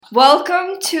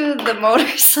Welcome to the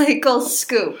Motorcycle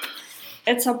Scoop.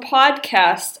 It's a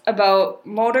podcast about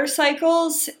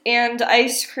motorcycles and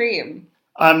ice cream.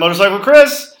 I'm Motorcycle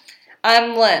Chris.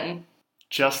 I'm Lynn.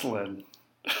 Just Lynn.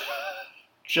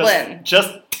 Lynn.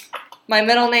 Just. My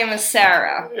middle name is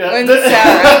Sarah. Yeah. Lynn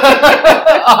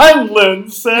Sarah. I'm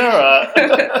Lynn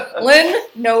Sarah. Lynn,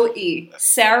 no E.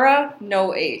 Sarah,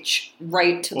 no H.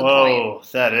 Right to the point. Whoa,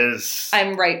 that is...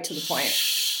 I'm right to the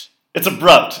point. It's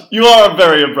abrupt. You are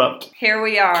very abrupt. Here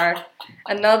we are.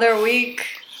 Another week.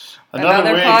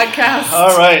 Another week. Podcast.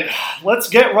 All right, let's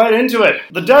get right into it.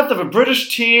 The death of a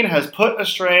British teen has put a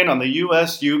strain on the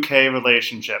US-UK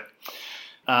relationship.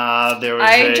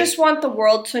 I just want the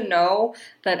world to know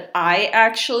that I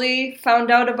actually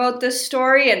found out about this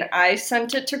story and I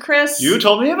sent it to Chris. You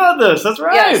told me about this, that's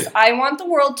right. Yes, I want the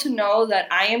world to know that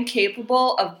I am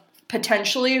capable of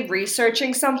potentially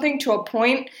researching something to a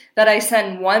point that I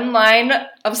send one line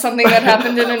of something that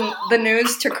happened in the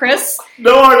news to Chris.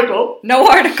 No article.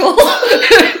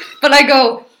 But I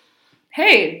go,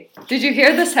 hey, did you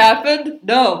hear this happened?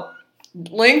 No.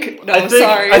 Link? No,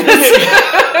 sorry.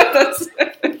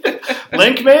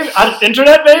 Link, maybe?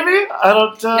 Internet, maybe? I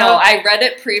don't... No, I read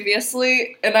it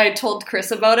previously, and I told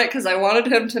Chris about it because I wanted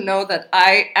him to know that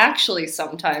I actually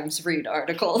sometimes read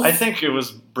articles. I think it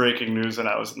was breaking news and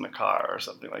I was in the car or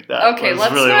something like that. Okay,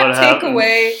 let's really not take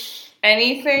away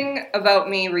anything about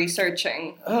me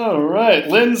researching. All right,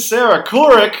 Lynn Sarah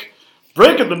Couric,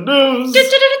 breaking the news.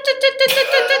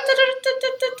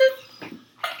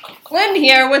 Lynn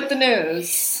here with the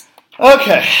news.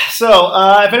 Okay, so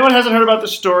if anyone hasn't heard about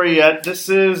this story yet, this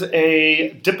is a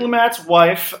diplomat's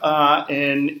wife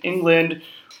in England,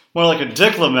 more like a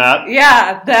diplomat.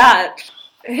 Yeah, that.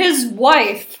 His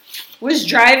wife was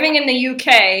driving in the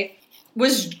UK,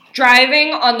 was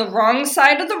driving on the wrong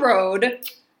side of the road,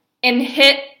 and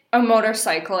hit a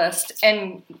motorcyclist,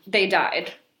 and they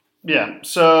died. Yeah,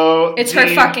 so... It's her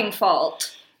fucking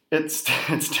fault. It's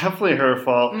definitely her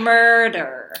fault.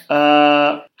 Murder.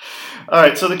 All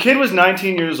right, so the kid was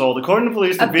 19 years old. According to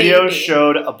police, the video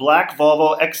showed a black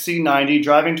Volvo XC90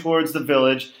 driving towards the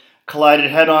village,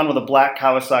 collided head-on with a black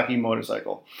Kawasaki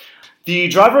motorcycle. The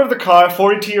driver of the car,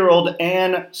 42-year-old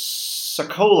Anne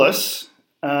Sokolis,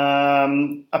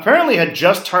 apparently had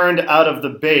just turned out of the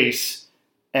base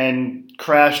and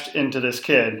crashed into this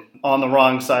kid on the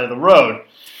wrong side of the road.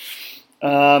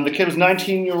 The kid was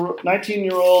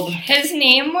 19-year-old. His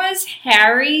name was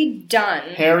Harry Dunn.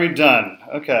 Harry Dunn.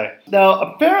 Okay. Now,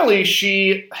 apparently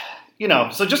she,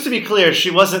 so just to be clear, she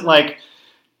wasn't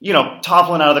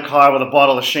toppling out of the car with a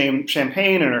bottle of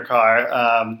champagne in her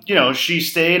car. She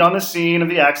stayed on the scene of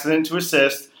the accident to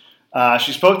assist.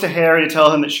 She spoke to Harry to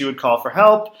tell him that she would call for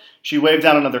help. She waved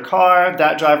down another car.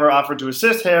 That driver offered to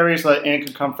assist Harry so that Anne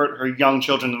could comfort her young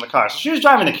children in the car. So she was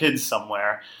driving the kids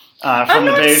somewhere. I'm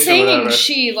not saying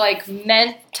she,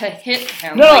 meant to hit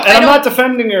him. No, I'm not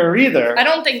defending her either. I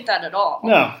don't think that at all.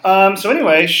 No. So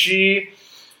anyway, she,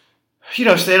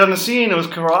 stayed on the scene and was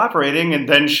cooperating, and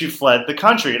then she fled the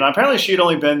country. And apparently she had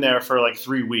only been there for,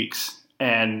 3 weeks.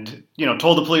 And,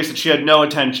 told the police that she had no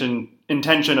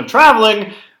intention of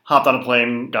traveling, hopped on a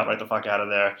plane, got right the fuck out of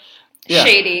there. Yeah.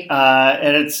 Shady.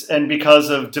 And because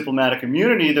of diplomatic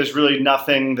immunity, there's really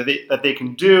nothing that they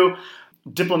can do.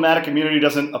 Diplomatic immunity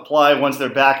doesn't apply once they're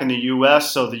back in the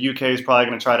U.S., so the UK is probably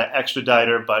going to try to extradite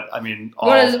her, but,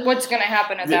 what's going to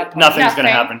happen at that point? Nothing's going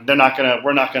to happen.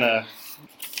 We're not going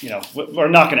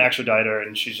to extradite her,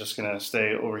 and she's just going to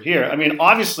stay over here. I mean,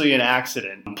 obviously an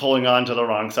accident, pulling onto the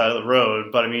wrong side of the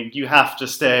road, but, you have to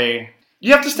stay...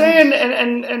 You have to stay and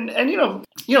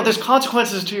there's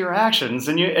consequences to your actions,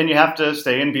 and you have to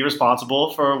stay and be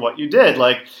responsible for what you did.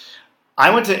 I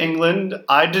went to England.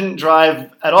 I didn't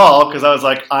drive at all because I was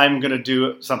like, I'm going to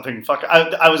do something.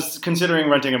 I was considering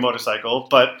renting a motorcycle,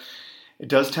 but it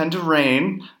does tend to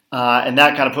rain, and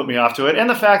that kind of put me off to it. And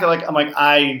the fact that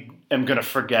I am going to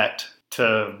forget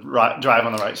to drive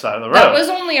on the right side of the road. That was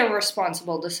only a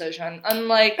responsible decision,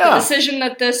 unlike the decision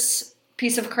that this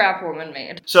piece of crap woman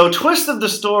made. So, twist of the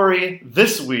story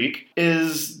this week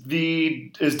is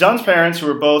Dunn's parents, who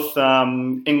are both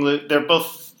they're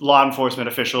both law enforcement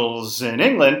officials in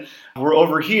England, were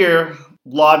over here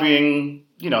lobbying,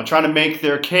 trying to make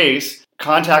their case,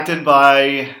 contacted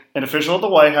by an official at the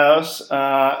White House,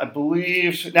 I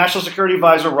believe National Security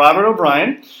Advisor Robert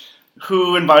O'Brien,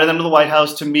 who invited them to the White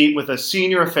House to meet with a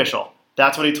senior official.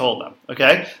 That's what he told them,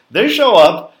 okay? They show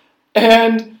up,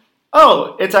 and,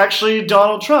 it's actually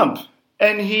Donald Trump.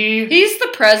 And he's the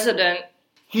president.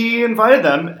 he invited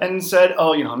them and said,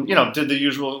 "Oh, did the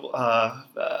usual."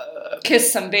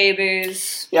 Kiss some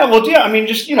babies. Yeah, well, yeah. I mean,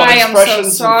 just I am so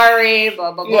expressions. sorry.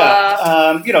 Blah blah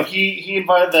blah. Yeah, he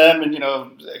invited them and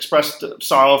expressed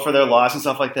sorrow for their loss and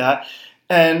stuff like that.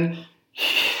 And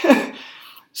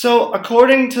so,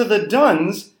 according to the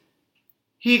Dunns,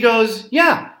 he goes,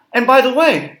 "Yeah, and by the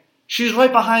way, she's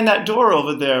right behind that door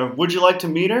over there. Would you like to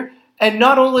meet her? And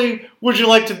not only would you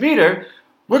like to meet her,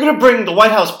 we're going to bring the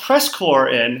White House press corps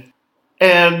in."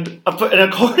 And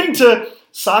according to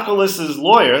Sokolis's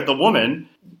lawyer, the woman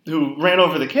who ran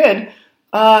over the kid,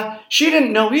 she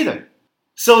didn't know either.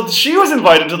 So she was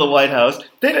invited to the White House.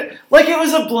 It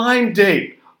was a blind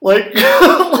date. Like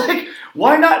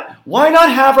why not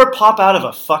have her pop out of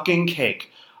a fucking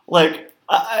cake? Like,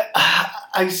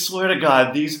 I swear to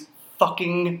God, these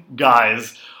fucking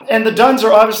guys. And the Dunns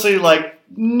are obviously like,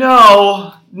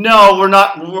 no, we're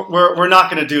not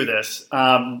going to do this.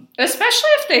 Especially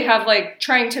if they have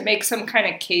trying to make some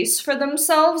kind of case for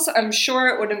themselves. I'm sure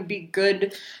it wouldn't be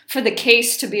good for the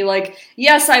case to be like,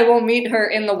 yes, I will meet her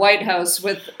in the White House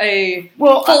with a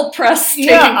full press taking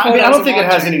photos. I don't think it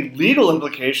has any legal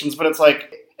implications, but it's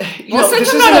like,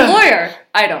 since I'm not a lawyer,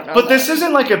 I don't know. But this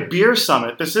isn't like a beer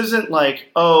summit. This isn't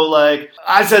like,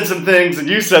 I said some things and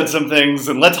you said some things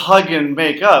and let's hug and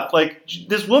make up. Like,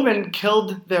 this woman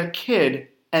killed their kid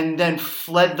and then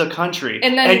fled the country.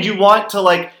 And you want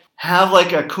to have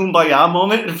a kumbaya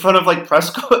moment in front of press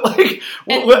corps?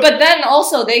 But then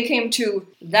also they came to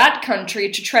that country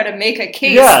to try to make a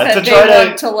case that they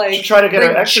want to try to get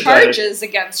her extradited. Charges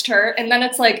against her. And then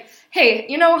it's like, hey,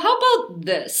 how about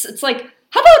this? It's like,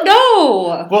 how about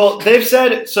no? Well, they've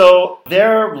said, so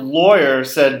their lawyer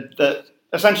said that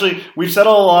essentially we've said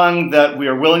all along that we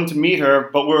are willing to meet her,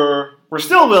 but we're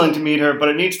still willing to meet her, but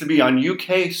it needs to be on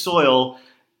UK soil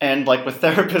and with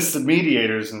therapists and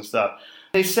mediators and stuff.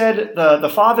 They said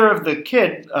the father of the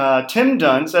kid, Tim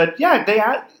Dunn, said, yeah,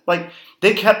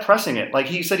 they kept pressing it.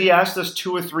 He said he asked us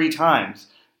 2 or 3 times.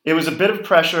 It was a bit of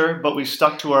pressure, but we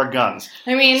stuck to our guns.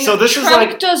 I mean, so this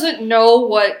Trump doesn't know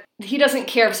what... He doesn't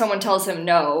care if someone tells him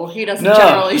no. He doesn't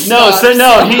generally stop.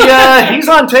 He's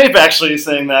on tape actually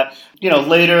saying that.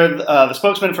 Later, the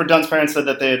spokesman for Dunn's parents said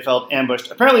that they had felt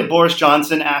ambushed. Apparently, Boris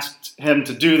Johnson asked Trump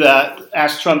to do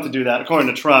that,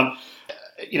 according to Trump,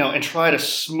 and try to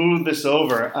smooth this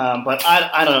over. But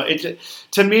I don't know.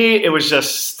 To me, it was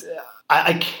just...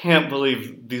 I can't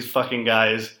believe these fucking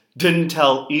guys didn't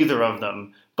tell either of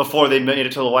them before they made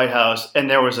it to the White House, and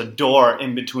there was a door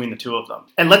in between the two of them.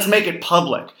 And let's make it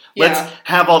public. Yeah. Let's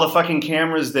have all the fucking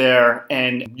cameras there,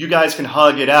 and you guys can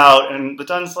hug it out. And the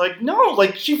Dunn's like, no,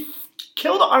 she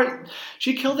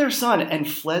killed their son and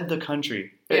fled the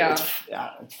country. It's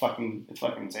fucking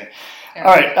insane. Yeah.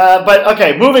 All right, but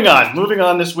okay, moving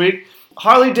on this week.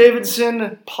 Harley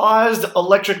Davidson paused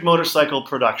electric motorcycle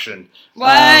production. What?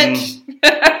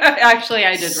 Actually,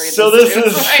 I did read so this too.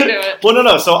 I knew it. Well,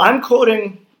 no. So I'm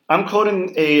quoting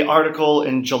a article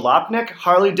in Jalopnik.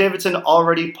 Harley Davidson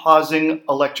already pausing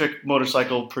electric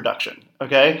motorcycle production.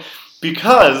 Okay,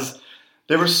 because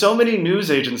there were so many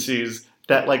news agencies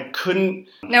that couldn't.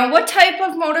 Now, what type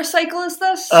of motorcycle is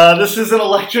this? This is an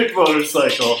electric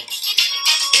motorcycle.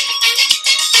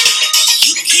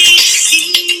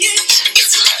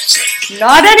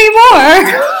 Not anymore.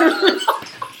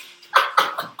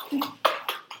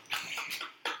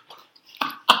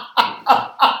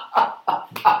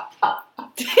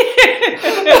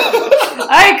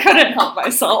 I couldn't help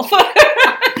myself.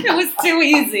 It was too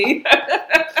easy.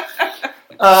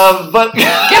 But give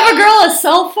a girl a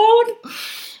cell phone?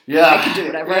 Yeah, I can do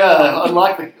whatever. Yeah,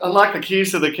 unlock the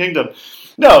keys to the kingdom.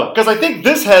 No, because I think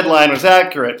this headline was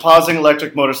accurate. Pausing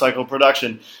electric motorcycle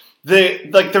production. There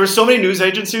were so many news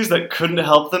agencies that couldn't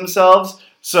help themselves.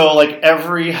 So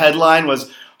every headline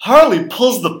was Harley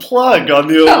pulls the plug on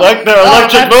their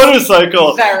electric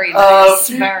motorcycle. Very nice.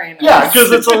 Very nice. Yeah,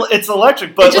 because it's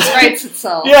electric, but it just writes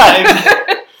itself.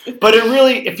 Yeah, but it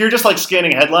really, if you're just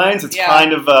scanning headlines, it's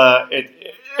kind of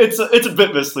it's a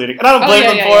bit misleading, and I don't blame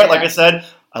them for it. Like I said,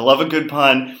 I love a good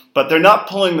pun, but they're not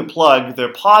pulling the plug;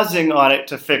 they're pausing on it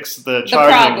to fix the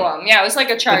charging problem. Yeah, it was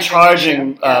a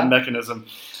charging mechanism.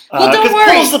 Well, don't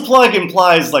worry. Pulls the plug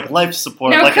implies life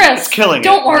support. Now, Chris, it's killing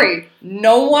don't worry.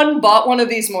 No one bought one of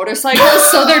these motorcycles,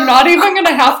 so they're not even going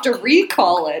to have to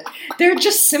recall it. They're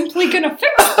just simply going to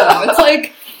fix them. It's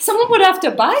someone would have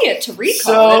to buy it to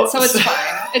recall it, so it's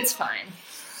fine. It's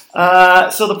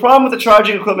fine. So the problem with the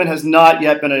charging equipment has not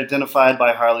yet been identified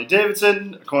by Harley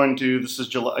Davidson, according to, this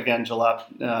is again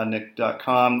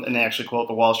jalopnik.com, and they actually quote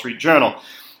the Wall Street Journal.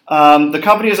 The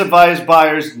company has advised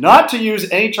buyers not to use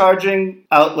any charging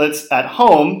outlets at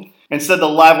home Instead, the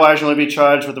live wire should only be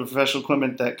charged with the professional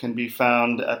equipment that can be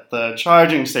found at the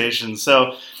charging station.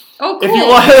 So, Oh, cool. if you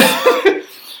want,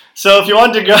 so if you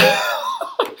want to go,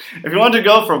 if you want to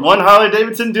go from one Harley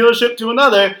Davidson dealership to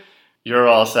another, you're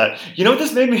all set. You know what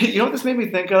this made me? You know what this made me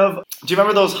think of? Do you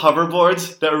remember those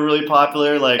hoverboards that were really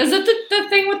popular? Like, is it the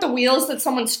thing with the wheels that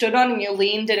someone stood on and you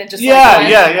leaned and it just yeah.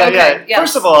 Okay, yes.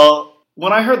 First of all,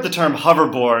 when I heard the term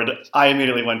hoverboard, I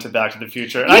immediately went to Back to the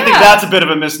Future, and I think Yeah. that's a bit of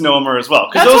a misnomer as well.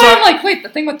 That's why I'm like, wait, the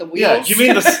thing with the yeah. wheels? You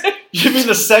mean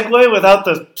the Segway without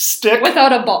the stick?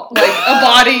 Without a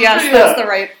body? Yes, Yeah. that's the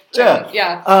right term.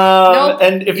 Yeah. Nope.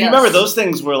 And if you Yes. remember, those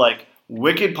things were like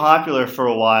wicked popular for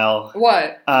a while.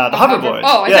 What? The hoverboards.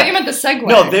 Oh, I yeah. thought you meant the Segway.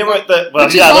 No, they were well, Which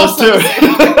is yeah, those also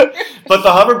too. But the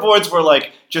hoverboards were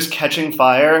like just catching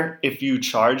fire if you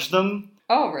charged them.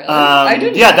 Oh, really? I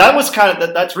didn't. Yeah, that was kind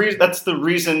of that's the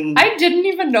reason. I didn't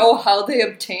even know how they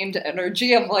obtained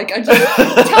energy. I'm like,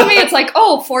 tell me it's like,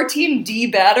 14D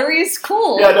batteries?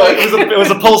 Cool. Yeah, no, it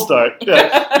was a pull start.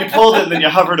 Yeah, you pulled it and then you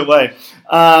hovered away.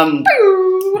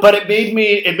 But it made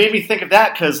me think of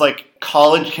that because like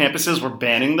college campuses were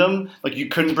banning them. Like you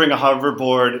couldn't bring a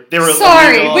hoverboard. They were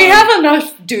Sorry, illegal. we have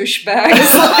enough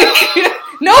douchebags. Like,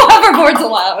 no hoverboards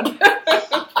allowed.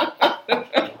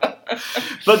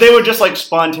 But they would just like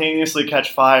spontaneously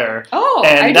catch fire. Oh,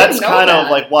 and I that's didn't know kind that.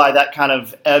 of like why that kind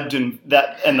of ebbed and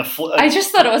I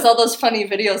just thought it was all those funny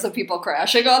videos of people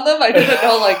crashing on them. I didn't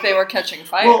know like they were catching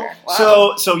fire. Well,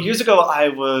 Wow. so years ago I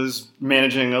was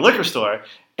managing a liquor store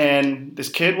and this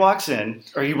kid walks in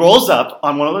or he rolls up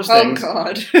on one of those Oh things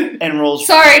God. and rolls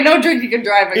Sorry, no drinking and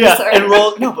driving. yeah, Sorry. and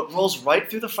rolls right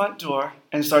through the front door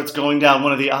and starts going down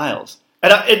one of the aisles.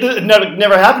 And it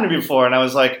never happened to me before and I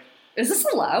was like, Is this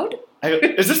allowed? I go,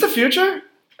 is this the future?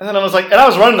 And then I was like, and I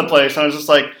was running the place, and I was just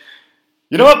like,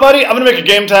 you know what, buddy? I'm going to make a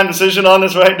game time decision on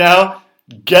this right now.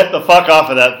 Get the fuck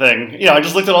off of that thing. You know, I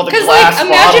just looked at all the glass Because, like,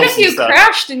 imagine bottles if you and stuff.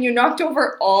 crashed and you knocked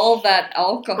over all that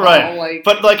alcohol. Right. Like,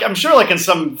 But, like, I'm sure, like, in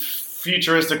some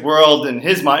futuristic world, in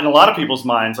his mind, in a lot of people's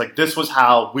minds, like, this was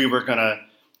how we were going to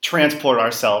transport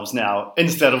ourselves now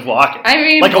instead of walking. I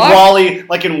mean, like a Wall-E,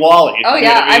 like in Wall-E. Oh, you know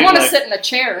yeah. what I mean? I want to Like, sit in a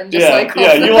chair and just, yeah, like, yeah,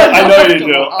 close you the want, I know you door.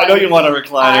 do. I know you want a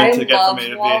recliner to get from A to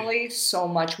B. I love Wall-E so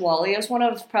much. Wall-E is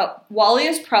Wall-E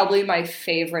is probably my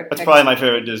favorite. That's probably my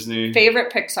favorite Disney.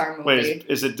 favorite Pixar movie. Wait,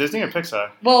 is it Disney or Pixar?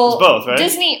 Well, it's both, right?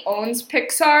 Disney owns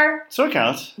Pixar, So it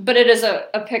counts. but it is a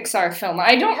Pixar film.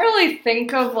 I don't really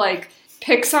think of like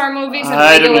Pixar movies and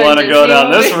I didn't want to go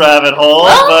down this rabbit hole,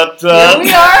 Well, but here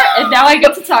we are, and now I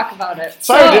get to talk about it.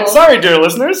 sorry, dear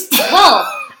listeners.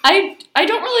 Well, I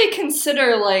don't really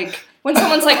consider like when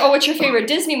someone's like, "Oh, what's your favorite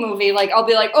Disney movie?" Like, I'll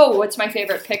be like, "Oh, what's my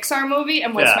favorite Pixar movie?"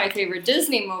 and "What's Yeah. my favorite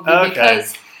Disney movie?" Okay.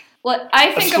 Because what I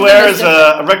A think of square them is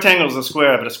as a rectangle is a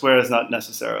square, but a square is not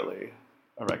necessarily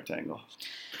a rectangle.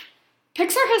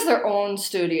 Pixar has their own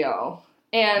studio,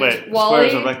 and Wait, a square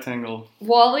is a Wall-E. rectangle.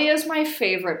 Wall-E is my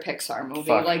favorite Pixar movie.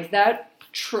 Fuck. Like that,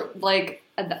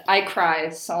 I cry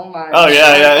so much. Oh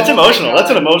yeah, yeah, it's Oh my emotional. That's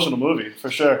an God. emotional movie for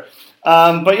sure.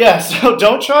 But yeah, so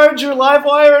don't charge your live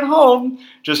wire at home.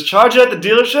 Just charge it at the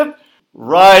dealership.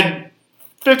 Ride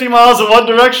 50 miles in one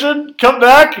direction, come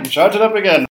back, and charge it up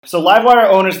again. So LiveWire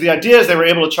owners, the idea is they were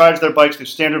able to charge their bikes through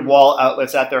standard wall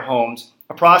outlets at their homes,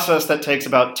 a process that takes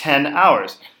about 10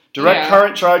 hours. Direct Yeah.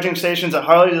 current charging stations at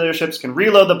Harley dealerships can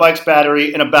reload the bike's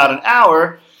battery in about an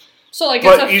hour, So like,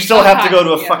 but it's you still have to go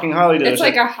to a yeah. fucking Harley dealership. It's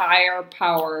like a higher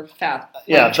power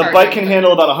Yeah, the charging bike can thing.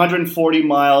 handle about 140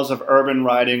 miles of urban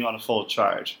riding on a full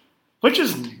charge, which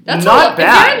is That's not If you're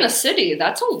in bad. the city,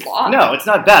 that's a lot. No, it's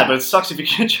not bad, but it sucks if you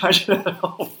can't charge it at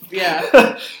home.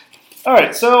 Yeah. All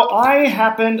right, so I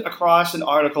happened across an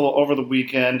article over the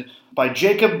weekend by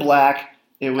Jacob Black.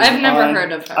 It was I've never on-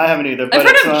 heard of him. I haven't either. I've But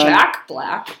heard it's of on- Jack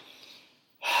Black.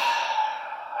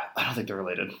 I don't think they're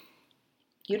related,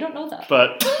 You don't know that.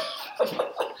 but.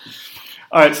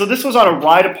 All right, so this was on a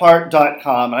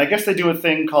rideapart.com, and I guess they do a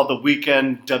thing called the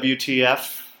Weekend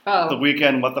WTF. Oh. The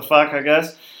Weekend What the Fuck, I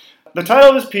guess. The title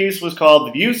of this piece was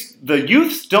called The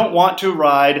Youths Don't Want to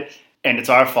Ride, and It's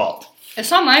Our Fault. It's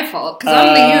not my fault, because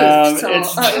I'm the youth,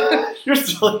 so... You're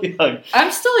still young.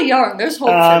 I'm still young. There's hope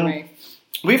for me.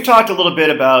 We've talked a little bit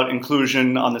about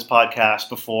inclusion on this podcast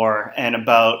before, and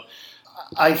about,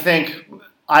 I think,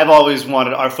 I've always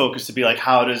wanted our focus to be like,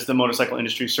 how does the motorcycle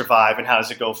industry survive, and how does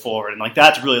it go forward? And like,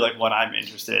 that's really like what I'm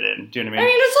interested in. Do you know what I I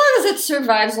mean? mean, as long as it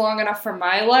survives long enough for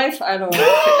my life, I don't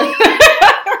care.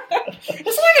 As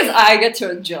long as I get to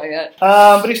enjoy it.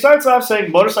 But he starts off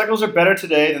saying motorcycles are better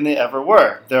today than they ever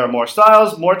were. There are more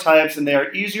styles, more types, and they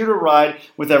are easier to ride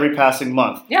with every passing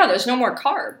month. Yeah, there's no more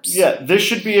carbs. Yeah, this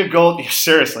should be a goal. Yeah,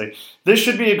 seriously, This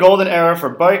should be a golden era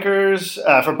for bikers,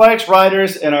 for bikes,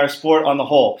 riders, and our sport on the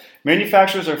whole.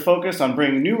 Manufacturers are focused on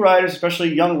bringing new riders,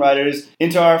 especially young riders,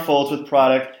 into our folds with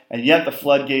product, and yet the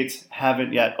floodgates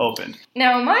haven't yet opened.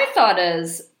 Now, my thought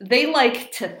is they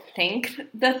like to think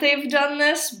that they've done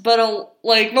this, but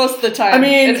like most of the time,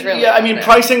 it's really not there.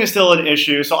 Pricing is still an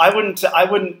issue, so I wouldn't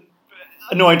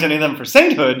anoint any of them for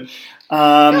sainthood. No,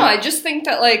 I just think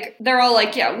that, like, they're all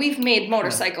like, yeah, we've made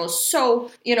motorcycles so,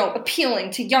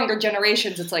 appealing to younger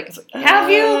generations. It's like,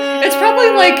 have you? It's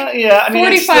probably, like,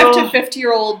 45 to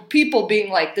 50-year-old people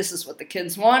being like, this is what the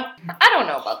kids want. I don't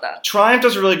know about that. Triumph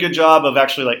does a really good job of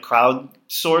actually, like,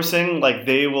 crowdsourcing. Like,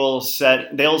 they'll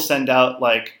send out,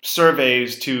 like,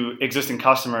 surveys to existing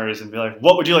customers and be like,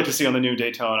 what would you like to see on the new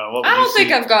Daytona? I don't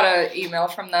think I've got an email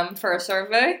from them for a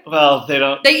survey. Well, they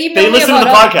don't. They listen to the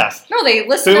podcast. No, they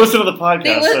listen to the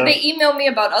podcast. They email me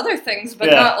about other things,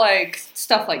 but not like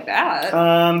stuff like that.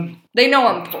 They know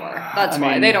I'm poor. That's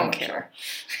why. They don't care.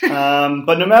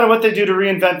 But no matter what they do to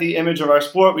reinvent the image of our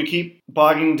sport, we keep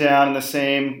bogging down in the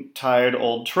same tired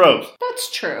old tropes.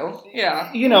 That's true.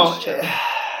 Yeah.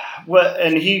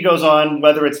 And he goes on,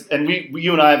 whether it's, and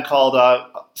you and I have called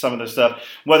out some of this stuff,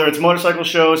 whether it's motorcycle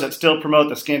shows that still promote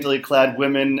the scantily clad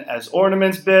women as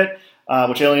ornaments bit,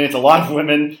 which alienates a lot of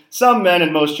women, some men,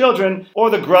 and most children, or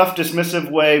the gruff, dismissive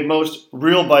way most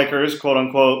real bikers,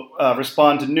 quote-unquote,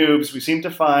 respond to noobs, we seem to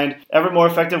find ever more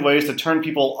effective ways to turn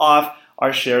people off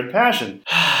our shared passion.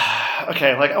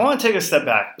 Okay, I want to take a step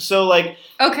back. So, okay,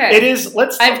 it is.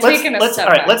 Taken a step back. All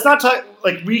right, let's not talk.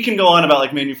 We can go on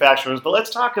about manufacturers, but let's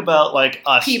talk about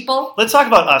us. People. Let's talk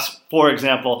about us, for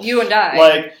example. You and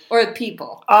I. Or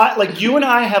people. You and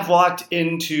I have walked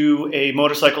into a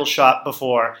motorcycle shop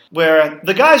before where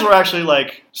the guys were actually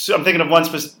I'm thinking of one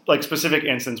specific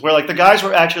instance where the guys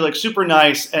were actually super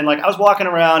nice, and I was walking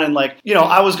around and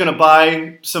I was gonna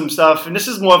buy some stuff, and this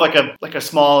is more of a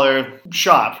smaller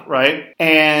shop, right?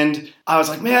 And I was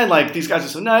like, man, these guys are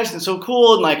so nice and so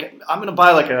cool, and I'm gonna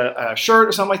buy a shirt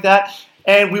or something like that.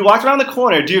 And we walked around the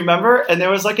corner, do you remember? And there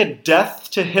was a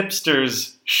Death to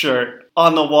Hipsters shirt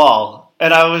on the wall.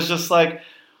 And I was just like,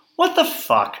 what the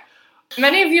fuck?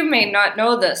 Many of you may not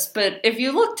know this, but if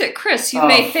you looked at Chris, you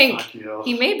may think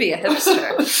he may be a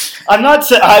hipster. I'm not.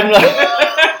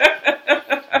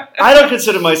 I don't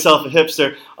consider myself a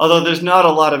hipster, although there's not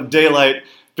a lot of daylight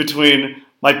between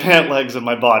my pant legs and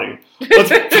my body.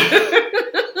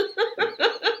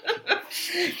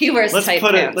 He wears tight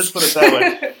pants. Let's put it that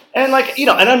way. And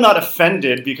and I'm not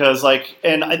offended because the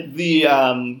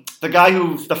guy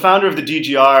the founder of the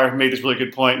DGR made this really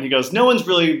good point. He goes, no one's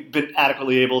really been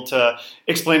adequately able to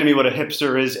explain to me what a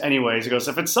hipster is anyways. He goes,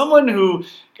 if it's someone who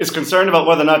is concerned about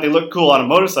whether or not they look cool on a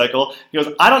motorcycle, he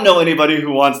goes, I don't know anybody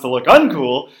who wants to look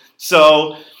uncool.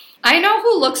 So I know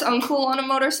who looks uncool on a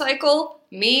motorcycle.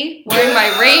 Me, wearing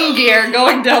my rain gear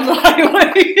going down the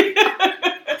highway.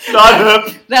 Not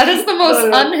hip. That is the most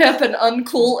unhip and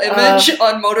uncool image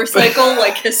on motorcycle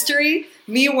history.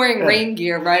 Me wearing rain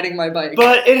gear riding my bike.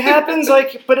 But it happens I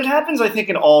think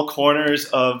in all corners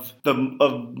of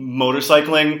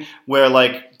motorcycling where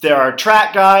there are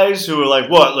track guys who are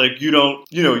what? You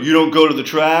don't go to the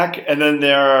track, and then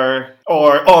there are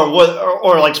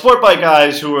or sport bike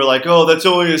guys who are oh, that's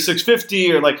only a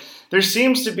 650, or there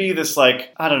seems to be this I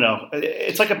don't know.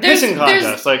 It's a pissing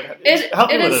contest.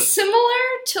 Help me with it. It is similar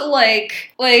to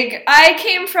I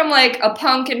came from a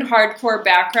punk and hardcore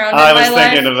background in my life. I was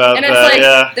thinking about that.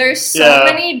 And it's there's so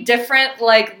many different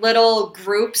little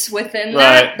groups within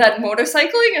that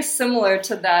motorcycling is similar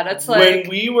to that. It's when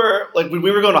we were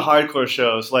going to hardcore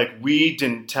shows, we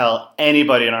didn't tell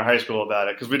anybody in our high school about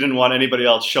it because we didn't want anybody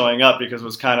else showing up because it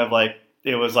was kind of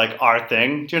it was our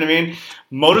thing. Do you know what I mean?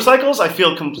 Motorcycles, I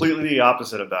feel completely the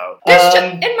opposite about.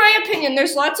 In my opinion,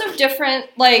 there's lots of different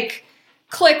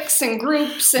cliques and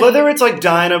groups. And whether it's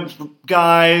Dyna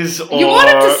guys or... You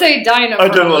wanted to say Dyna Bros.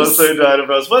 I did want to say Dyna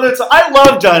Bros. I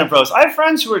love Dyna Bros. I have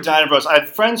friends who are Dyna Bros. I have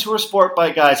friends who are sport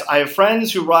bike guys. I have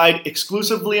friends who ride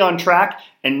exclusively on track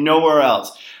and nowhere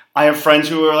else. I have friends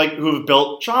who are who've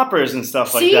built choppers and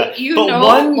stuff like that.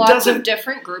 But lots of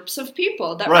different groups of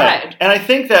people that ride. And I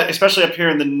think that especially up here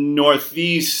in the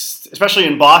Northeast, especially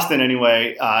in Boston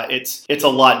anyway, it's a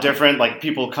lot different.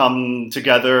 People come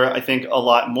together, I think, a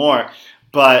lot more.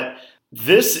 But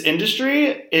this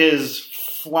industry is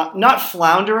not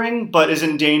floundering, but is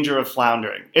in danger of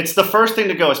floundering. It's the first thing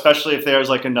to go, especially if there's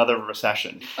another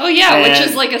recession. Oh yeah, which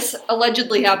is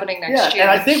allegedly happening next year.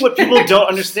 And I think what people don't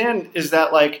understand is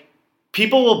that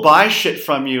people will buy shit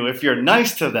from you if you're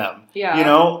nice to them. Yeah.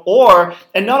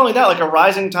 And not only that, a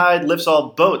rising tide lifts all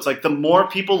boats. The more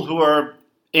people who are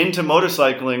into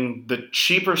motorcycling, the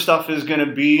cheaper stuff is going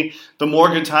to be, the more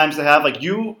good times to have. Like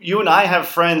you and I have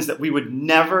friends that we would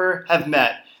never have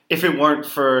met if it weren't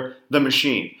for the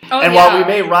machine. And while we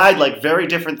may ride like very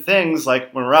different things,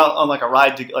 like when we're out on like a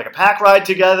ride, like a pack ride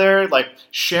together, like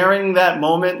sharing that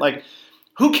moment, like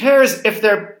who cares if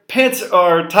their pants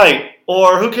are tight,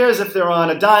 or who cares if they're on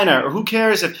a dyno, or who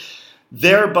cares if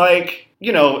their bike,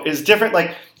 you know, is different.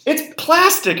 Like it's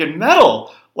plastic and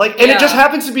metal. Like, and it just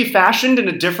happens to be fashioned in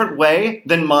a different way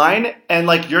than mine. And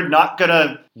like, you're not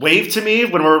gonna wave to me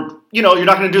when we're, you know, you're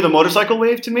not gonna do the motorcycle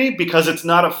wave to me because it's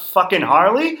not a fucking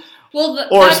Harley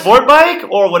or a sport bike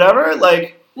or whatever.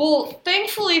 Like, well,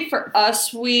 thankfully for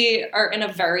us, we are in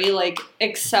a very like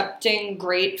accepting,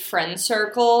 great friend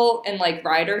circle and like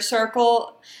rider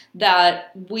circle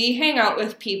that we hang out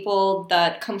with people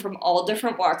that come from all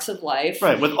different walks of life.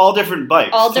 Right, with all different bikes.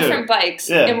 All different bikes.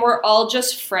 Yeah. And we're all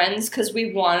just friends because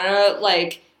we want to,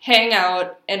 like, hang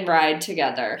out and ride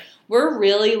together. We're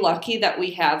really lucky that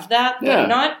we have that, but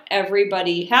not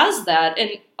everybody has that.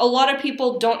 And a lot of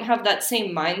people don't have that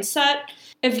same mindset.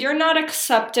 If you're not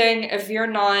accepting, if you're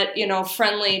not, you know,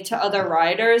 friendly to other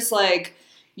riders, like,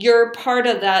 you're part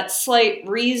of that slight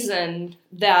reason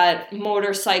that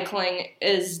motorcycling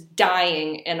is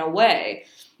dying in a way.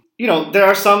 You know, there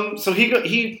are some, so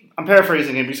I'm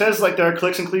paraphrasing him, he says, like, there are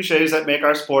cliques and cliches that make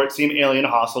our sport seem alien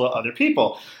and hostile to other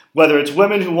people. Whether it's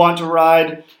women who want to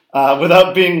ride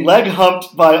without being leg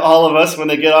humped by all of us when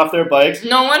they get off their bikes.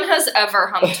 No one has ever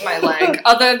humped my leg,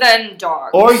 other than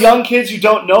dogs. Or young kids who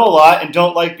don't know a lot and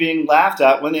don't like being laughed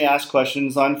at when they ask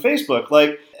questions on Facebook.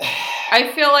 Like, I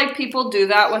feel like people do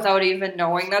that without even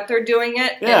knowing that they're doing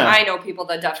it. Yeah. And I know people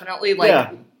that definitely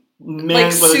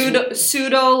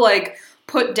pseudo like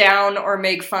put down or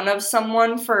make fun of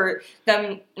someone for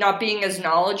them not being as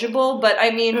knowledgeable. But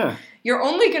I mean, you're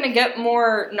only going to get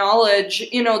more knowledge,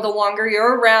 you know, the longer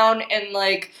you're around and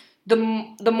like the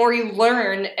more you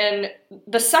learn. And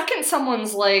the second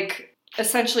someone's like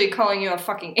essentially calling you a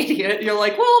fucking idiot, you're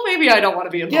like, well, maybe I don't want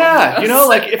to be involved in this. You know,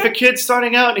 like if a kid's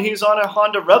starting out and he's on a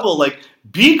Honda Rebel, like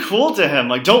be cool to him.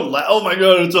 Like don't oh my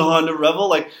God, it's a Honda Rebel.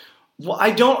 Like, well,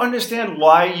 I don't understand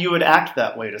why you would act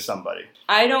that way to somebody.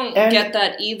 I don't get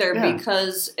that either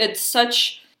because it's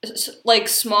such, like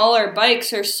smaller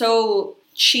bikes are so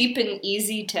cheap and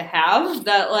easy to have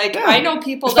that like I know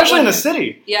people especially that in the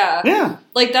city. Yeah.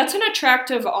 Like that's an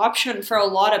attractive option for a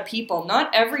lot of people.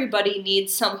 Not everybody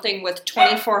needs something with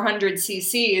 2,400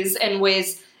 cc's and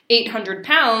weighs 800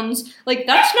 pounds. Like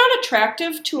that's not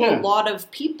attractive to a lot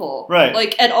of people. Right.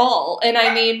 Like at all. And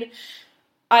I mean,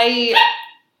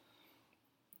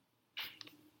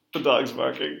 The dog's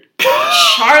barking.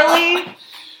 Charlie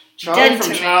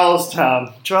from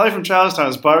Charlestown. Charlie from Charlestown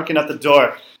is barking at the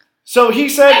door. So he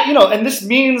said, you know, and this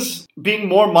means being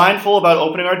more mindful about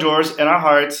opening our doors and our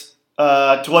hearts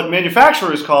to what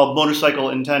manufacturers call motorcycle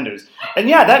intenders. And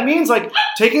yeah, that means like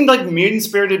taking like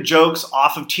mean-spirited jokes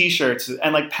off of t-shirts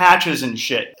and like patches and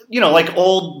shit. You know, like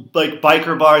old like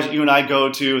biker bars that you and I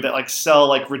go to that like sell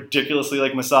like ridiculously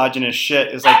like misogynist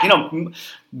shit is like, you know,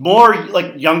 more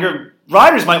like younger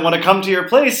riders might want to come to your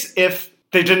place if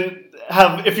you didn't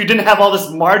have all this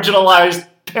marginalized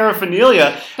paraphernalia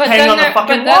hanging on the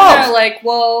fucking walls. But then they're like,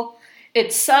 well,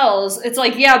 it sells. It's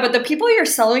like, yeah, but the people you're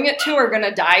selling it to are going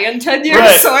to die in 10 years.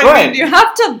 Right, so, I mean, you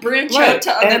have to branch out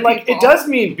to other people. And, like, it does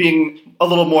mean being a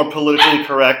little more politically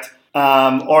correct,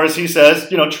 or as he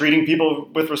says, you know, treating people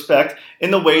with respect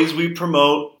in the ways we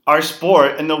promote our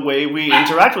sport and the way we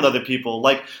interact with other people.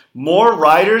 Like, more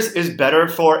riders is better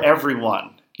for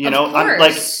everyone. You know,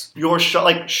 like, your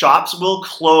shops will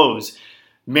close.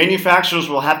 Manufacturers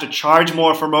will have to charge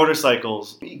more for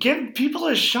motorcycles. Give people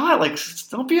a shot. Like,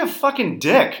 don't be a fucking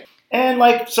dick. And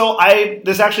like, so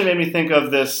this actually made me think of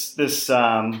this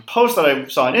post that I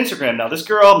saw on Instagram. Now, this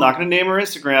girl, I'm not going to name her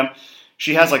Instagram.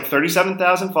 She has like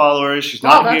 37,000 followers. She's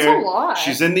not here. That's a lot.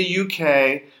 She's in the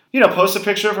UK. You know, posts a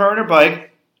picture of her on her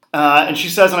bike. And she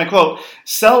says, and I quote,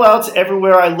 "Sellouts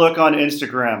everywhere I look on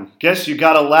Instagram. Guess you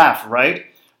gotta laugh, right?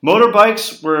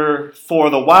 Motorbikes were for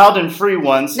the wild and free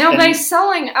ones." Now, by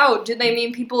selling out, do they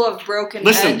mean people have broken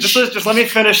edge? Just let me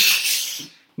finish.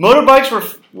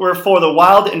 Motorbikes were for the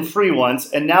wild and free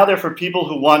ones, and now they're for people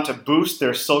who want to boost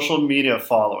their social media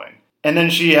following. And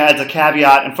then she adds a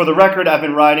caveat, and for the record, I've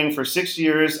been riding for 6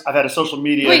 years. I've had a social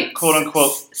media,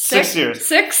 quote-unquote, 6 years.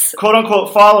 6?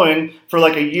 Quote-unquote following for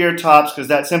like a year tops, because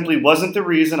that simply wasn't the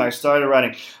reason I started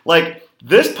riding. Like,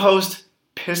 this post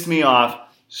pissed me off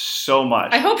so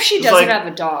much. I hope she doesn't have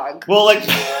a dog. Well, like,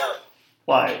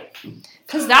 why?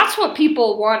 Because that's what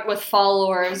people want with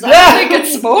followers. I Yeah. don't think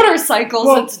it's motorcycles,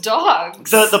 Well, it's dogs.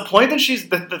 The point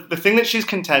that the thing that she's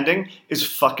contending is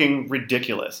fucking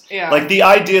ridiculous. Yeah. Like the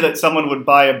idea that someone would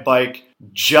buy a bike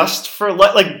just for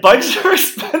like bikes are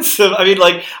expensive. I mean,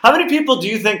 like how many young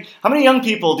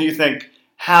people do you think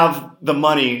have the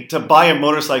money to buy a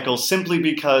motorcycle simply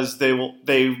because they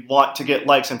want to get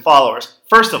likes and followers?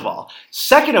 First of all.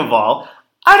 Second of all,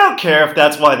 I don't care if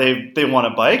that's why they want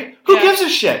a bike. Who gives a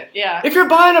shit? Yeah. If you're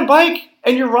buying a bike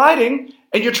and you're riding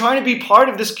and you're trying to be part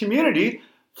of this community,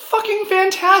 fucking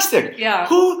fantastic. Yeah.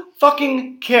 Who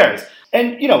fucking cares?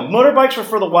 And, motorbikes were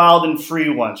for the wild and free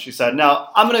ones, she said. Now,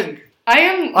 I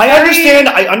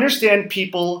understand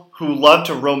people who love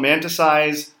to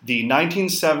romanticize the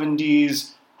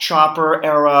 1970s chopper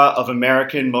era of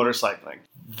American motorcycling.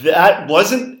 That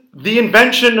wasn't the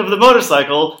invention of the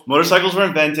motorcycle. Motorcycles were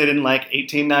invented in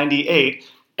 1898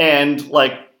 and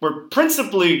were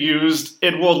principally used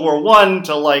in World War I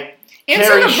to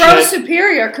carry the shit. Bro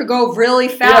Superior could go really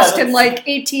fast in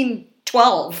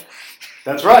 1812.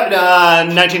 That's right.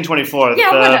 1924.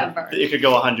 Yeah, whatever. It could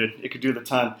go 100. It could do the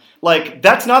ton.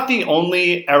 That's not the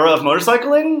only era of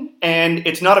motorcycling, and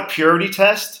it's not a purity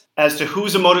test as to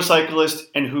who's a motorcyclist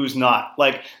and who's not.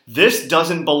 This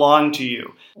doesn't belong to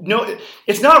you. No,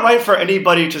 it's not right for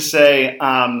anybody to say,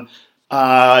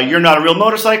 you're not a real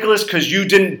motorcyclist because you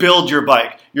didn't build your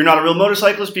bike. You're not a real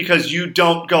motorcyclist because you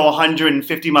don't go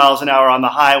 150 miles an hour on the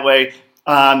highway.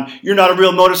 You're not a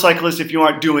real motorcyclist if you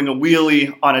aren't doing a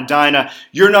wheelie on a Dyna.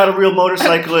 You're not a real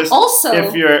motorcyclist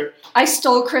if you're... I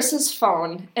stole Chris's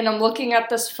phone, and I'm looking at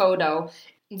this photo.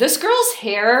 This girl's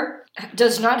hair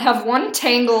does not have one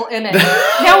tangle in it.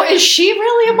 Now, is she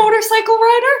really a motorcycle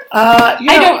rider?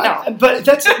 I don't know. But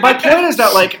that's my point is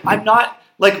that, I'm not...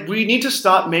 we need to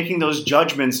stop making those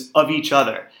judgments of each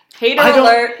other. Hater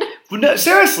alert. No,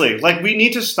 seriously, we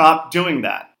need to stop doing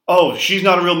that. Oh, she's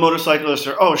not a real motorcyclist,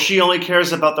 or oh, she only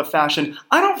cares about the fashion.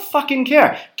 I don't fucking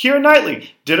care. Keira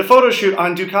Knightley did a photo shoot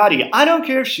on Ducati. I don't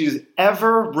care if she's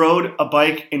ever rode a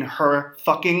bike in her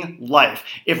fucking life.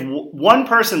 If one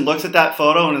person looks at that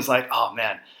photo and is like, oh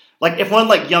man, if one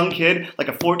young kid, a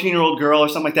 14-year-old girl or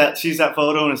something like that, sees that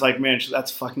photo and is like, man,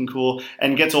 that's fucking cool,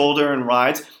 and gets older and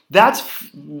rides, that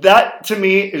to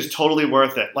me is totally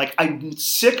worth it. I'm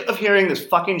sick of hearing this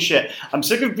fucking shit. I'm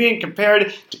sick of being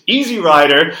compared to Easy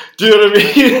Rider. Do you know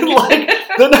what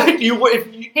I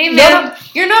mean? Hey man,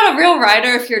 you're not a real rider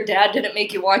if your dad didn't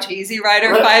make you watch Easy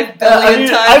Rider 5 billion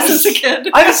times as a kid.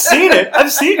 I've seen it.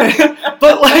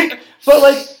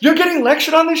 But you're getting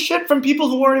lectured on this shit from people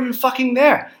who weren't even fucking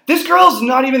there. This girl's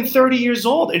not even 30 years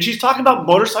old, and she's talking about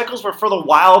motorcycles were for the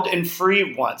wild and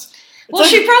free ones. Well,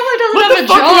 she probably doesn't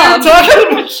have a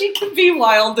job. She can be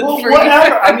wild and free.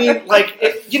 Whatever. I mean,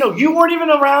 you weren't even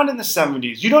around in the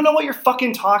 70s. You don't know what you're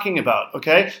fucking talking about,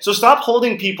 okay? So stop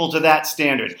holding people to that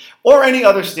standard, or any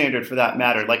other standard for that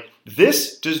matter.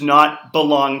 This does not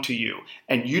belong to you,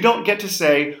 and you don't get to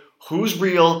say who's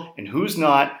real and who's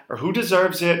not, or who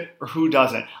deserves it or who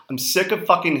doesn't. I'm sick of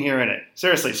fucking hearing it.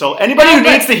 Seriously. So anybody who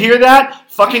needs to hear that,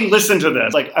 fucking listen to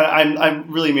this. I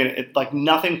really mean it.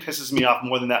 Nothing pisses me off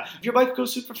more than that. If your bike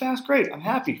goes super fast, great. I'm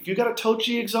happy. If you got a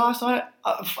Tochi exhaust on it,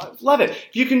 love it.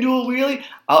 If you can do a wheelie,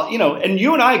 and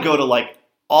you and I go to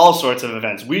all sorts of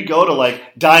events. We go to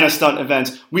Dyna stunt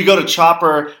events. We go to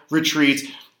chopper retreats.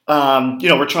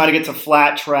 We're trying to get to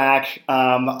flat track.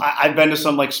 I've been to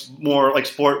some more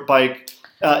sport bike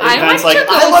events.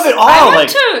 I love it all. I went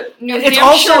to New it's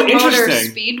Hampshire also Motor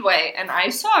interesting. Speedway, and I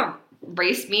saw a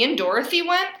race. Me and Dorothy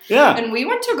went. Yeah, and we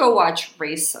went to go watch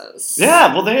races.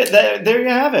 Yeah, well, there you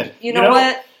have it. You know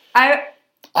what?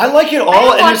 I like it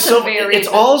all, and it's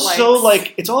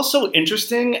all so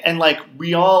interesting, and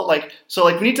we all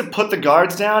we need to put the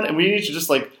guards down, and we need to just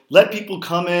let people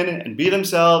come in and be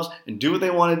themselves and do what they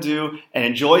want to do and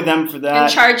enjoy them for that,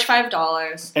 and charge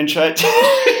 $5 and try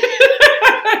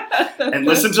and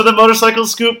listen to the Motorcycle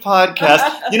Scoop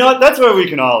podcast. You know what? That's where we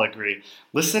can all agree.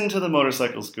 Listen to the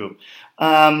Motorcycle Scoop.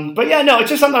 But yeah, no, it's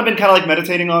just something I've been kind of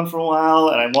meditating on for a while,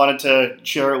 and I wanted to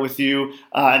share it with you.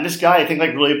 And this guy, I think,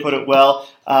 really put it well.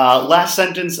 Last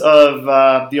sentence of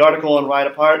the article on Ride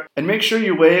Apart: and make sure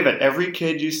you wave at every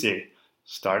kid you see.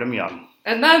 Start them young.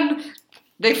 And then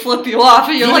they flip you off,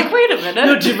 and you're like, wait a minute.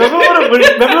 No, do you remember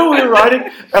when we were riding,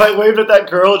 and I waved at that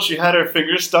girl, and she had her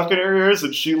fingers stuck in her ears,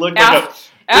 and she looked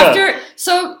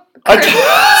So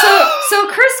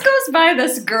Chris goes by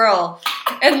this girl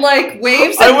and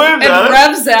waves and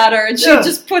revs at her, and she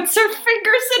just puts her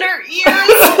fingers in her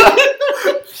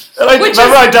ears. And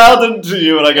I dialed into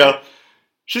you, and I go,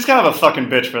 she's kind of a fucking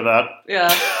bitch for that.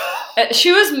 Yeah.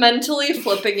 She was mentally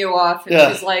flipping you off,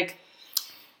 and she's like,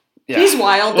 Yeah. He's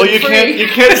wild Well, and you free.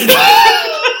 can't.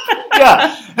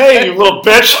 Yeah. Hey, you little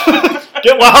bitch.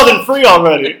 Get wild and free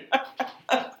already.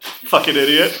 Fucking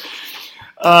idiot.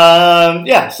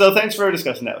 Yeah, so thanks for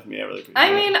discussing that with me. I really appreciate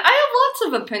it. I mean, I have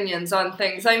lots of opinions on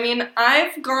things. I mean,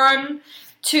 I've gone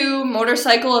to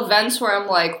motorcycle events where I'm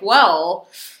like, well,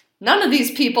 none of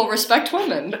these people respect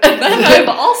women. And then I've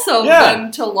also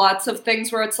been to lots of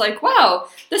things where it's like, wow,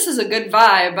 this is a good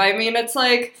vibe. I mean, it's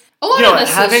like, a lot of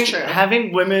this is true.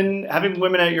 Having women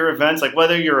at your events, like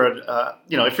whether you're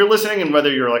if you're listening and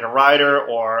whether you're like a rider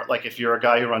or like if you're a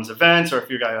guy who runs events or if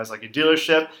you're a guy who has like a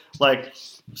dealership, like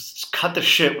cut the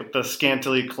shit with the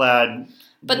scantily clad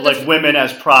women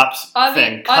as props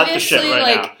thing. Cut the shit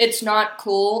right now. It's not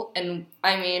cool, and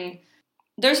I mean,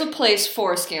 there's a place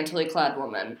for scantily clad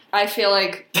women. I feel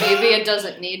like maybe it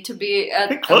doesn't need to be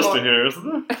at close to here,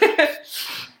 isn't it?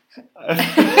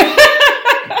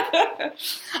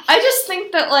 I just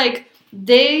think that like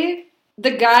the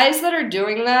guys that are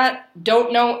doing that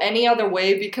don't know any other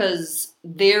way because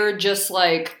they're just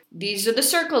like, these are the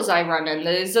circles I run in,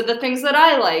 these are the things that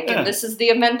I like, and this is the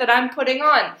event that I'm putting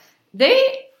on.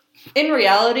 They, in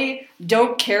reality,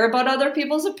 don't care about other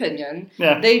people's opinion.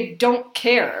 Yeah. They don't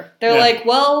care. They're like,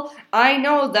 well, I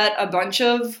know that a bunch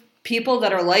of people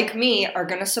that are like me are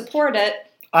going to support it.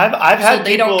 I've had so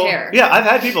they people, don't care. Yeah, I've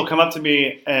had people come up to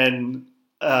me and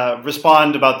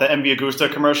respond about the MV Agusta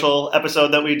commercial episode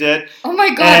that we did. Oh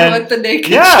my god, with the naked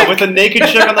chick. Yeah, with the naked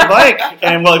chick on the bike.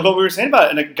 And like what we were saying about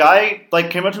it. And a guy like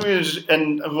came up to me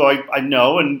and who I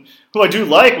know and who I do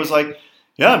like was like,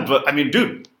 yeah, but I mean,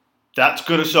 dude, that's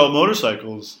going to sell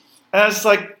motorcycles. And it's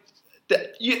like,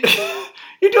 you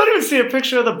don't even see a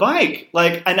picture of the bike.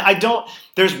 Like, and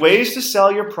there's ways to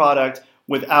sell your product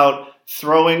without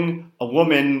throwing a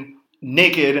woman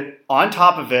naked on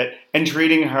top of it and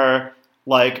treating her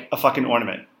like a fucking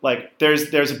ornament. Like,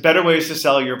 there's better ways to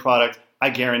sell your product. I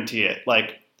guarantee it.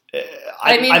 Like,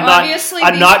 I'm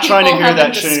not trying to hear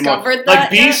that shit anymore.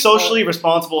 Like, be socially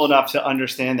responsible enough to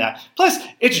understand that. Plus,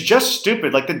 it's just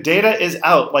stupid. Like, the data is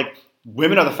out. Like,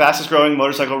 women are the fastest growing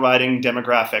motorcycle riding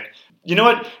demographic. You know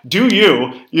what? Do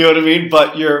you? You know what I mean?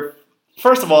 But you're,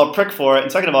 first of all, a prick for it,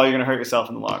 and second of all, you're going to hurt yourself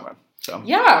in the long run. So.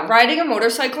 Yeah, riding a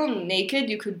motorcycle naked,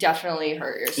 you could definitely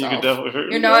hurt yourself. You could definitely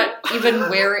hurt yourself. You're not even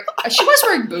wearing... She was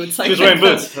wearing boots. She was wearing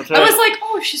boots, that's right. I was like,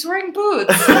 oh, she's wearing boots.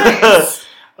 Nice.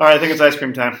 All right, I think it's ice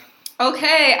cream time.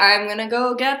 Okay, I'm going to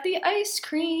go get the ice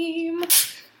cream.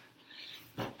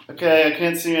 Okay, I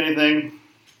can't see anything.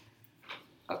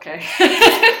 Okay.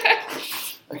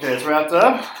 Okay, it's wrapped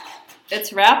up.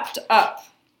 It's wrapped up.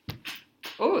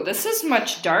 Oh, this is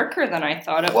much darker than I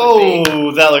thought it would be.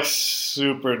 Whoa, that looks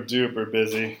super duper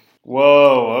busy.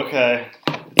 Whoa, okay.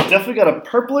 It's definitely got a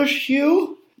purplish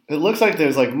hue. It looks like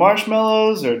there's like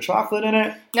marshmallows or chocolate in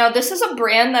it. Now, this is a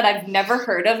brand that I've never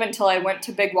heard of until I went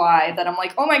to Big Y, that I'm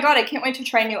like, oh my god, I can't wait to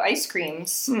try new ice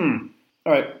creams. All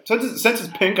right, since it's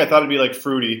pink, I thought it'd be like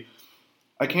fruity.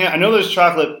 I know there's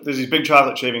chocolate, there's these big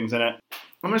chocolate shavings in it.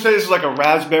 I'm going to say this is like a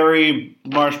raspberry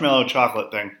marshmallow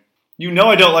chocolate thing. You know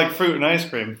I don't like fruit and ice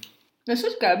cream. This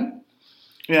is good.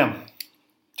 Yeah.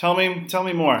 Tell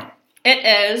me more. It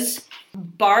is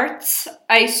Bart's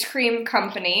Ice Cream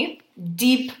Company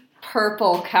Deep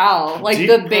Purple Cow. Like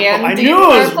Deep the band Purple. Deep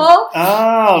Purple.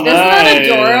 Oh, nice. Isn't that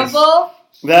adorable?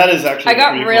 That is actually I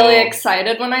got really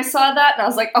excited when I saw that, and I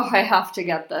was like, oh, I have to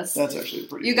get this. That's actually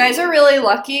pretty You guys are really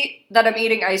lucky that I'm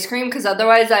eating ice cream, because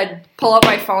otherwise I'd pull up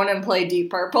my phone and play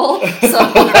Deep Purple.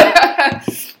 So...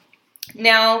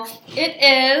 Now, it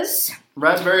is...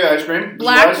 Raspberry ice cream.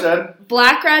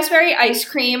 Black raspberry ice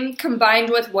cream combined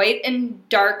with white and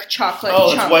dark chocolate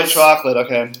chunks. Oh, it's white chocolate.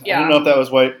 Okay. Yeah. I didn't know if that was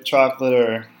white chocolate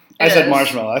or... I said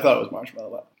marshmallow. I thought it was marshmallow.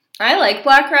 But... I like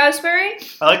black raspberry.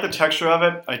 I like the texture of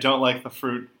it. I don't like the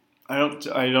fruit. I don't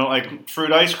like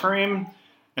fruit ice cream.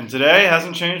 And today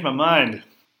hasn't changed my mind.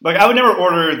 Like, I would never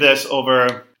order this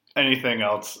over anything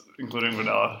else, including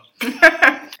vanilla.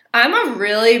 I'm a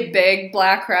really big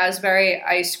black raspberry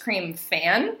ice cream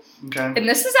fan. Okay. And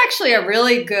this is actually a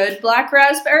really good black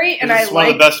raspberry. And it's one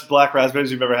of the best black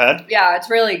raspberries you've ever had? Yeah, it's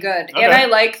really good. Okay. And I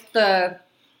like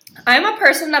I'm a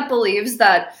person that believes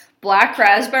that black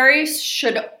raspberries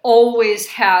should always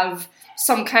have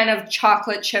some kind of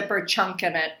chocolate chip or chunk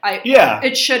in it.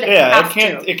 It should have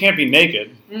to. It can't be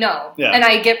naked. No. Yeah. And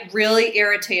I get really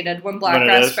irritated when black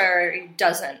raspberry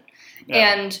doesn't.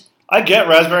 Yeah. And... I get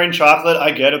raspberry and chocolate.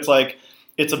 I get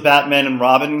it's a Batman and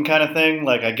Robin kind of thing.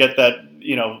 Like, I get that,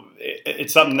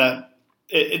 it's something that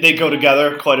they go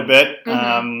together quite a bit.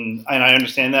 Mm-hmm. And I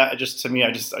understand that. I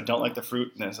don't like the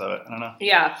fruitness of it. I don't know.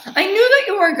 Yeah. I knew that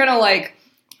you weren't going to,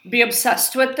 be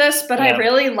obsessed with this, but I Yeah.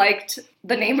 really liked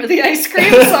the name of the ice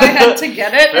cream, so I had to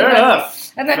get it. Fair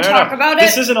enough. And then Fair talk enough. about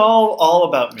This it. isn't all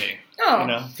about me. Oh. You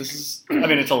know,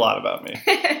 it's a lot about me.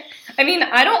 I mean,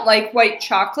 I don't like white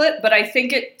chocolate, but I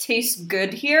think it tastes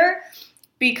good here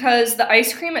because the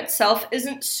ice cream itself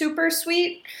isn't super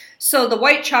sweet. So the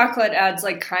white chocolate adds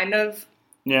like kind of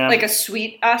Yeah. like a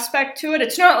sweet aspect to it.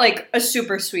 It's not like a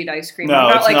super sweet ice cream. No, I'm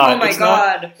not it's like, not. oh my It's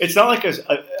not. god. It's not like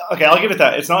okay, I'll give it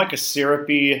that. It's not like a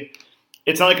syrupy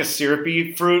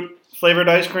fruit flavored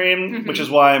ice cream, Mhm. which is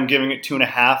why I'm giving it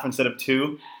 2.5 instead of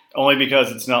 2, only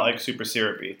because it's not like super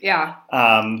syrupy. Yeah.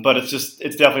 But it's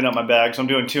definitely not my bag, so I'm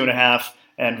doing 2.5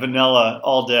 and vanilla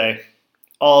all day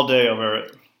over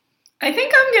it. I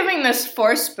think I'm giving this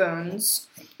 4 spoons.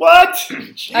 What?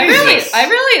 I Jesus.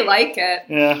 really like it.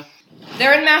 Yeah.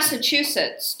 They're in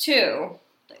Massachusetts too.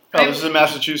 Oh, this is a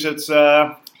Massachusetts.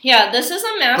 Yeah, this is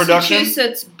a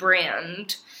Massachusetts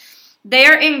brand. They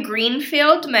are in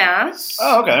Greenfield, Mass.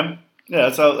 Oh, okay. Yeah,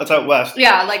 that's out west.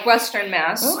 Yeah, like Western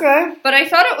Mass. Okay. But I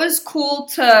thought it was cool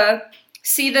to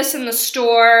see this in the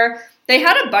store. They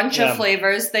had a bunch Yeah. of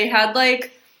flavors. They had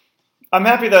like, I'm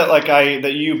happy that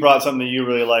that you brought something that you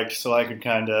really liked, so I could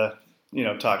kind of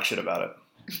talk shit about it.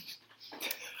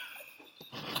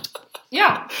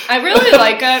 yeah, I really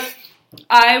like it.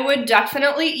 I would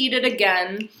definitely eat it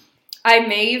again. I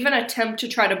may even attempt to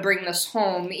try to bring this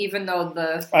home, even though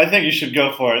I think you should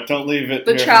go for it. Don't leave it.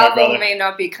 the here for my travel brother. may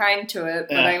not be kind to it.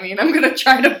 But Yeah. I mean, I'm going to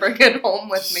try to bring it home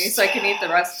with me so I can eat the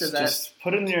rest of it. Just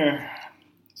put it in your.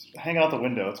 Hang out the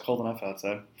window. It's cold enough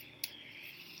outside.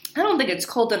 I don't think it's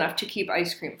cold enough to keep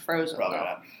ice cream frozen, Probably though.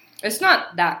 not. It's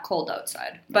not that cold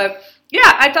outside. But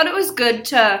yeah, I thought it was good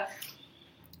to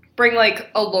bring like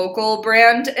a local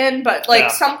brand in, but like Yeah.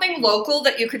 something local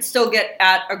that you could still get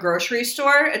at a grocery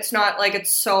store. It's not like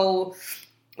it's so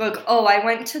like, oh, I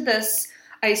went to this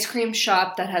ice cream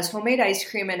shop that has homemade ice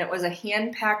cream and it was a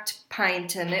hand-packed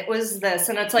pint and it was this.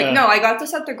 And it's like, Yeah. no, I got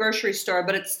this at the grocery store,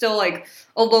 but it's still like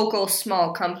a local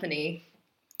small company.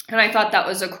 And I thought that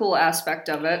was a cool aspect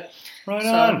of it. Right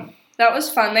So- on. That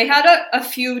was fun. They had a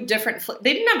few different...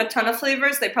 they didn't have a ton of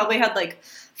flavors. They probably had like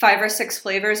 5 or 6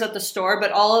 flavors at the store,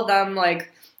 but all of them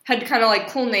like had kind of like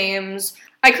cool names.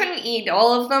 I couldn't eat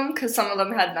all of them because some of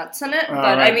them had nuts in it. All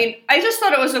But right. I mean, I just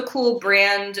thought it was a cool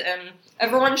brand and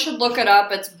everyone should look it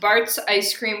up. It's Bart's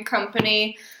Ice Cream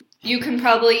Company. You can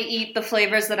probably eat the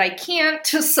flavors that I can't,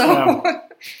 so All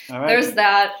right. there's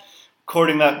that.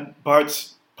 Courting that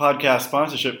Bart's podcast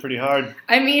sponsorship pretty hard.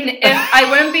 I mean, if I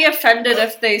wouldn't be offended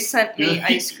if they sent me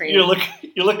ice cream. You look.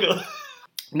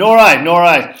 Nor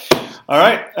I. All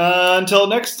right. Until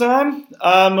next time,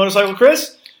 I'm Motorcycle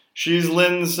Chris. She's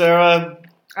Lynn, Sarah,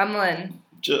 I'm Lynn.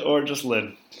 or just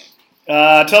Lynn.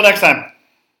 Till next time.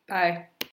 Bye.